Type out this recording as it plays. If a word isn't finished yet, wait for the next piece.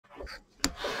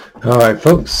Alright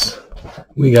folks,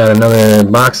 we got another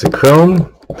box of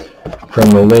chrome from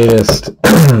the latest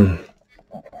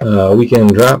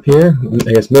weekend drop here.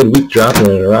 I guess midweek drop, and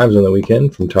it arrives on the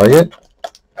weekend from Target.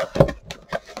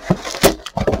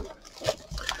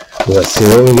 Let's see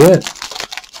what we get.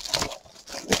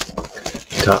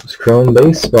 Topps Chrome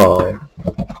Baseball.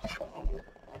 I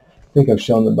think I've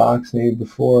shown the box maybe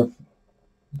before.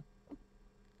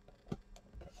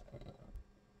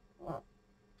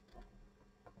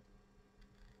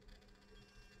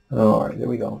 Alright, there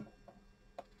we go.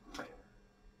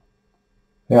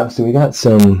 Yeah, so we got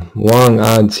some long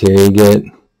odds here. You get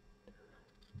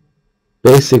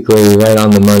basically right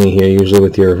on the money here, usually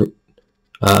with your,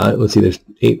 let's see, there's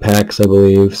 8 packs, I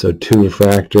believe, so 2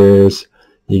 refractors,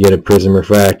 you get a prism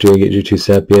refractor, you get your 2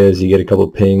 sepias, you get a couple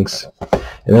pinks,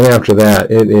 and then after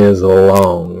that, it is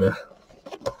long.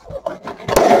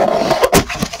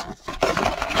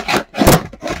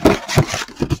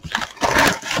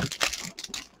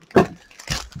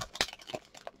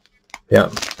 Yeah,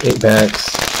 8 packs.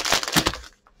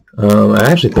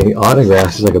 I actually think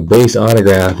autographs is like a base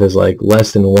autograph is like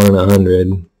less than 1 in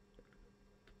 100.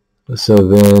 So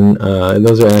then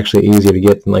those are actually easier to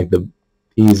get than like a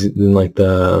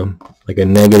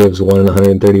negatives 1 in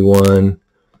 131.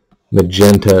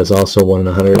 Magenta is also 1 in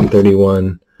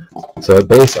 131. So a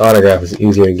base autograph is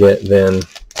easier to get than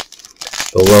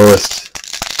the lowest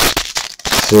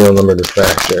serial numbered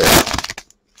refractor.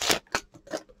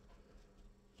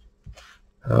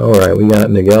 Alright, we got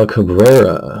Miguel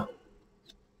Cabrera,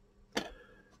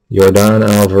 Yordan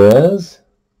Alvarez,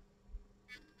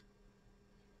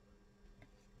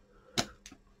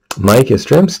 Mike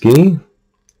Yastrzemski,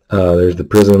 there's the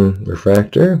Prism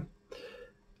Refractor,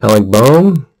 Alec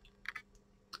Bohm,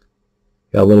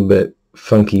 got a little bit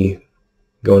funky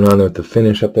going on there with the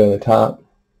finish up there on the top.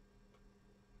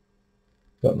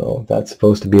 Don't know if that's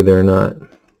supposed to be there or not.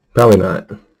 Probably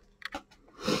not.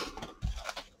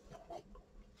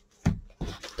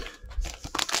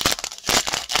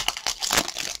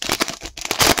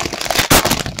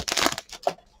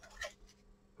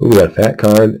 Ooh, we got a fat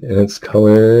card, and it's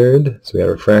colored. So we got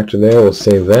a refractor there. We'll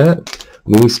save that.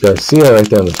 Luis Garcia right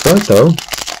there on the front, though.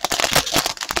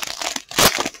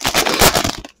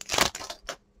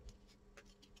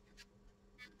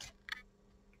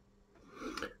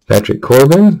 Patrick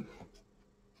Corbin.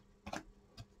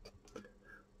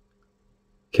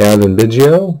 Calvin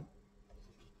Biggio.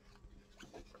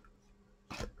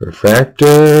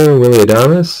 Refractor, Willie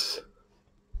Adames.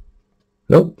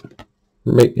 Nope.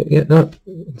 Yeah, no,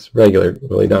 it's regular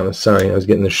Willie Adames. Sorry, I was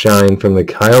getting the shine from the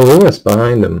Kyle Lewis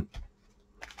behind him.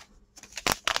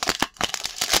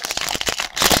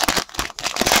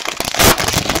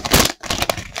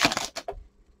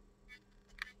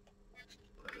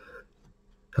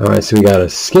 Alright, so we got a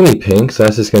skinny pink, so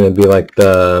that's just going to be like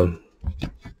the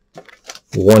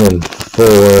 1 in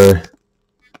 4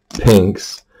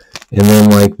 pinks. And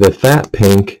then like the fat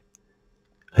pink,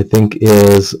 I think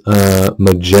is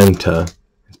magenta.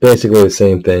 It's basically the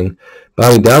same thing.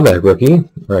 Bobby Dalbec rookie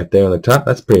right there on the top.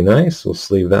 That's pretty nice. We'll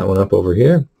sleeve that one up over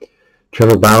here.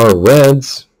 Trevor Bauer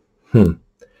Reds.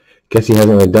 Guess he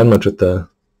hasn't really done much with the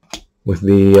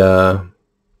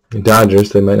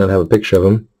Dodgers. They might not have a picture of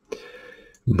him.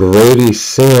 Brody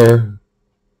Singer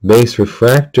base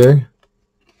refractor.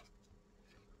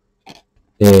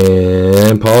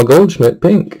 And Paul Goldschmidt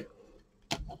pink.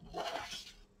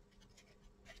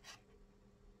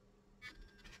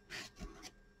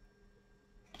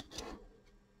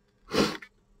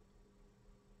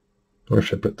 Where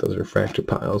should I put those refractor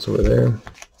piles over there?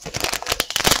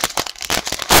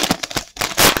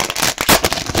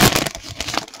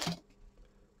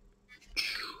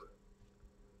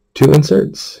 Two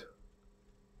inserts.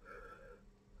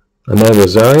 Ahmed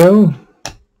Rosario.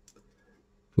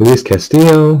 Luis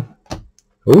Castillo.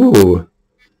 Ooh.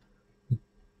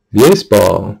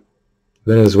 Baseball.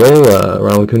 Venezuela.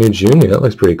 Ronald Acuna Jr. That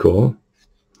looks pretty cool.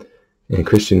 And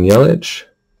Christian Yelich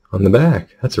on the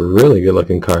back. That's a really good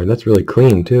looking card. That's really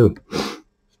clean too.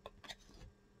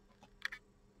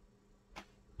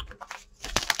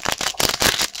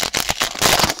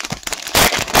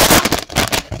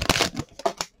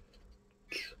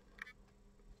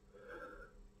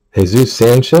 Jesus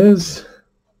Sanchez.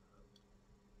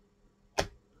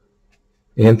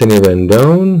 Anthony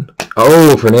Rendon.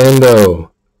 Oh,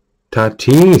 Fernando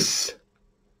Tatis.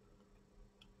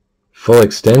 Full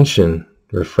extension.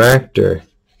 Refractor.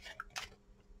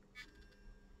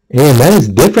 And that is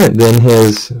different than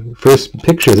his first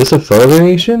picture. Is this a photo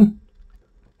variation?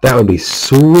 That would be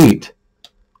sweet.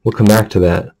 We'll come back to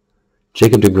that.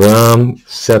 Jacob deGrom,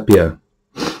 Sepia.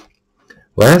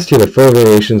 Last year the photo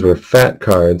variations were fat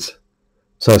cards,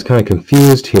 so I was kind of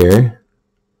confused here.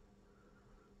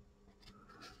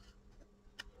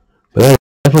 But that's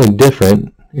definitely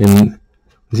different. And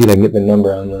let's see if I can get the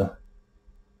number on the.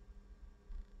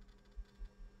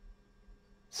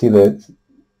 See the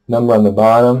number on the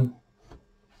bottom?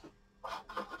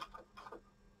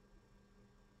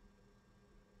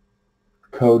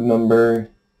 Code number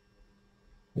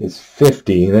is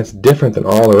 50, and that's different than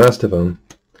all the rest of them.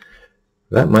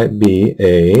 That might be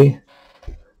a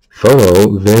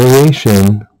photo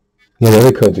variation. Yeah, the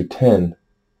other codes are 10.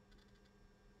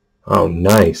 Oh,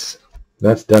 nice.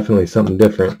 That's definitely something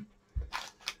different.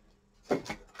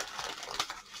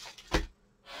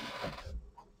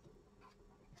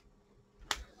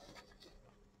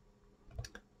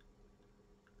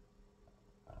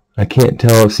 I can't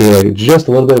tell, see, like just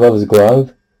a little bit above his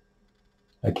glove.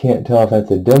 I can't tell if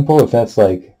that's a dimple, if that's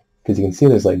like, because you can see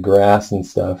there's like grass and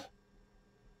stuff.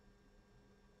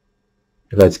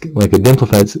 If that's like a dimple,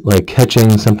 if that's like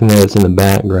catching something that's in the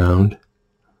background.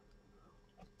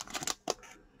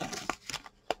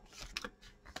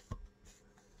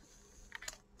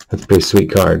 That's a pretty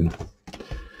sweet card.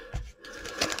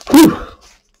 Whew!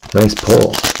 Nice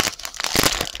pull.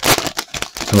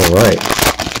 Alright.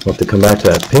 We'll have to come back to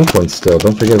that pink one still.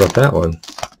 Don't forget about that one.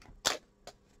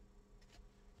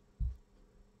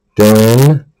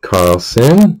 Dylan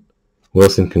Carlson.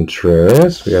 Wilson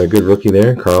Contreras. We got a good rookie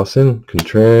there. Carlson,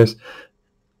 Contreras.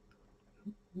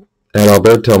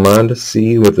 Adalberto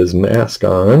Mondesi with his mask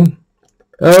on.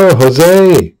 Oh,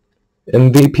 Jose!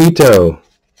 MVPito.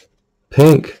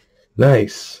 Pink.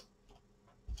 Nice.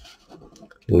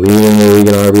 Leading the league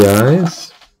in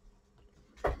RBIs.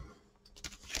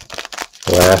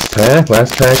 Last pack.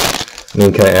 I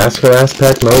mean, can I ask for last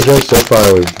pack mojo? So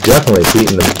far, we've definitely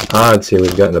beaten the odds here.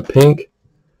 We've gotten a pink.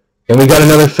 And we got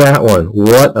another fat one.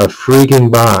 What a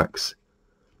freaking box.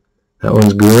 That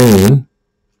one's green.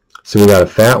 So we got a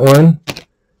fat one,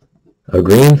 a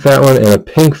green fat one, and a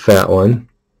pink fat one.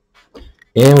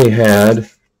 And we had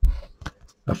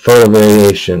a photo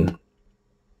variation.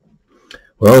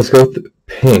 Well, let's go with the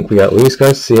pink. We got Luis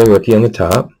Garcia, rookie on the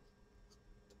top.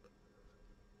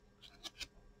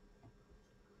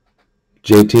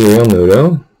 JT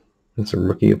Realmuto. That's a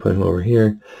rookie. You put him over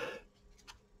here.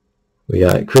 We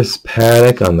got Chris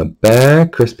Paddock on the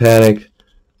back. Chris Paddock,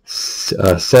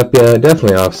 sepia,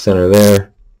 definitely off center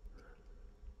there.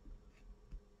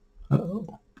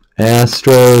 Uh-oh.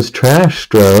 Astros,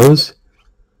 Trashstros.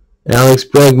 Alex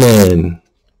Bregman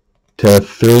to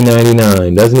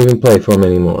 $3.99. Doesn't even play for him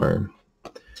anymore.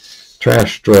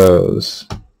 Trashstros.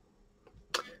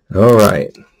 All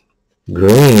right.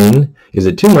 Green. Is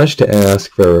it too much to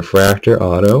ask for a refractor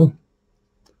auto?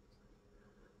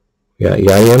 We got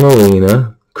Yaya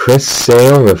Molina. Chris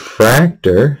Sale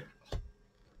refractor.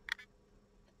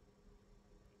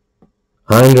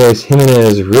 Andres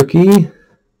Jimenez rookie.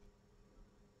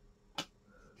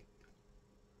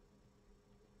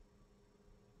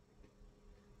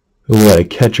 We got a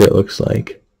catcher, it looks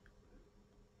like.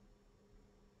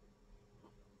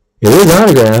 It is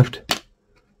autographed.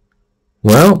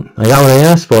 Well, I got what I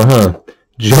asked for, huh?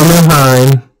 Jonah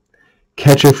Heim,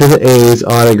 catcher for the A's,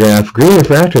 autograph. Green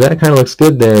refractor, that kind of looks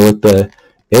good there with the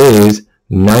A's,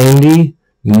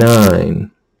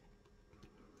 99.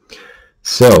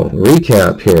 So,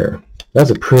 recap here.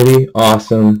 That's a pretty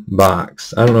awesome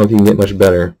box. I don't know if you can get much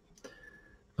better.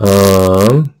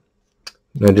 I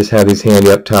just have these handy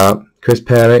up top. Chris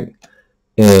Paddock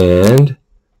and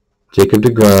Jacob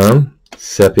deGrom.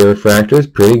 Sepia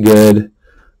refractors, pretty good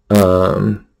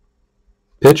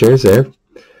pitchers there.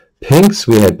 Pinks,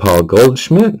 we had Paul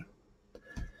Goldschmidt.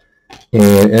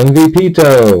 And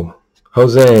MVPito,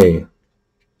 Jose.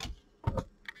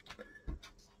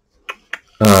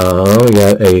 We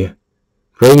got a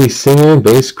Brady Singer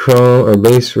base chrome or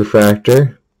base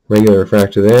refractor, regular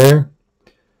refractor there.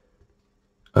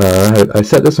 I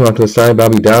set this one off to the side.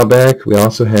 Bobby Dalbec. We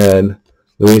also had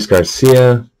Luis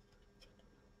Garcia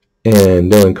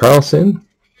and Dylan Carlson.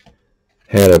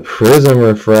 Had a prism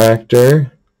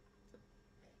refractor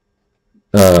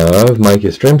of Mike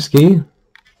Yastrzemski.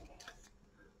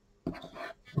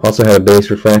 Also had a base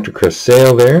refractor, Chris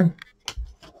Sale there.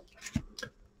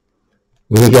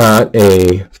 We got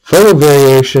a photo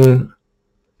variation.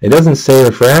 It doesn't say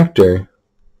refractor,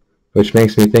 which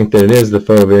makes me think that it is the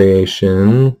photo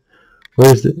variation.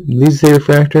 Where's the, these say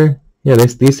refractor? Yeah,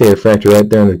 these say refractor right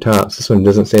there on the tops. This one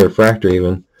doesn't say refractor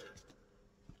even.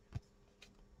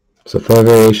 So photo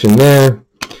variation there.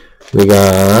 We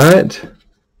got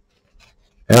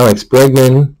Alex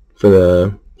Bregman for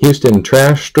the Houston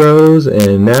Trashstros,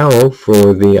 and now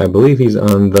for the, I believe he's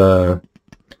on the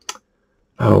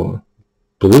Oh,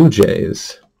 Blue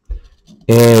Jays.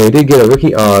 And we did get a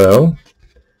rookie auto,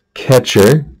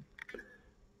 catcher,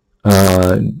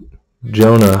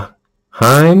 Jonah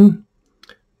Heim,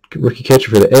 rookie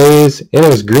catcher for the A's, and it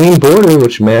was green border,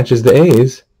 which matches the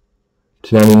A's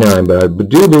to 99, but I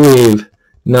do believe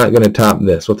not going to top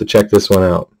this. We'll have to check this one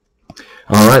out.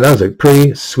 All right, that was a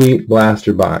pretty sweet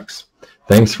blaster box.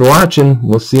 Thanks for watching.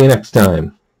 We'll see you next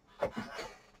time.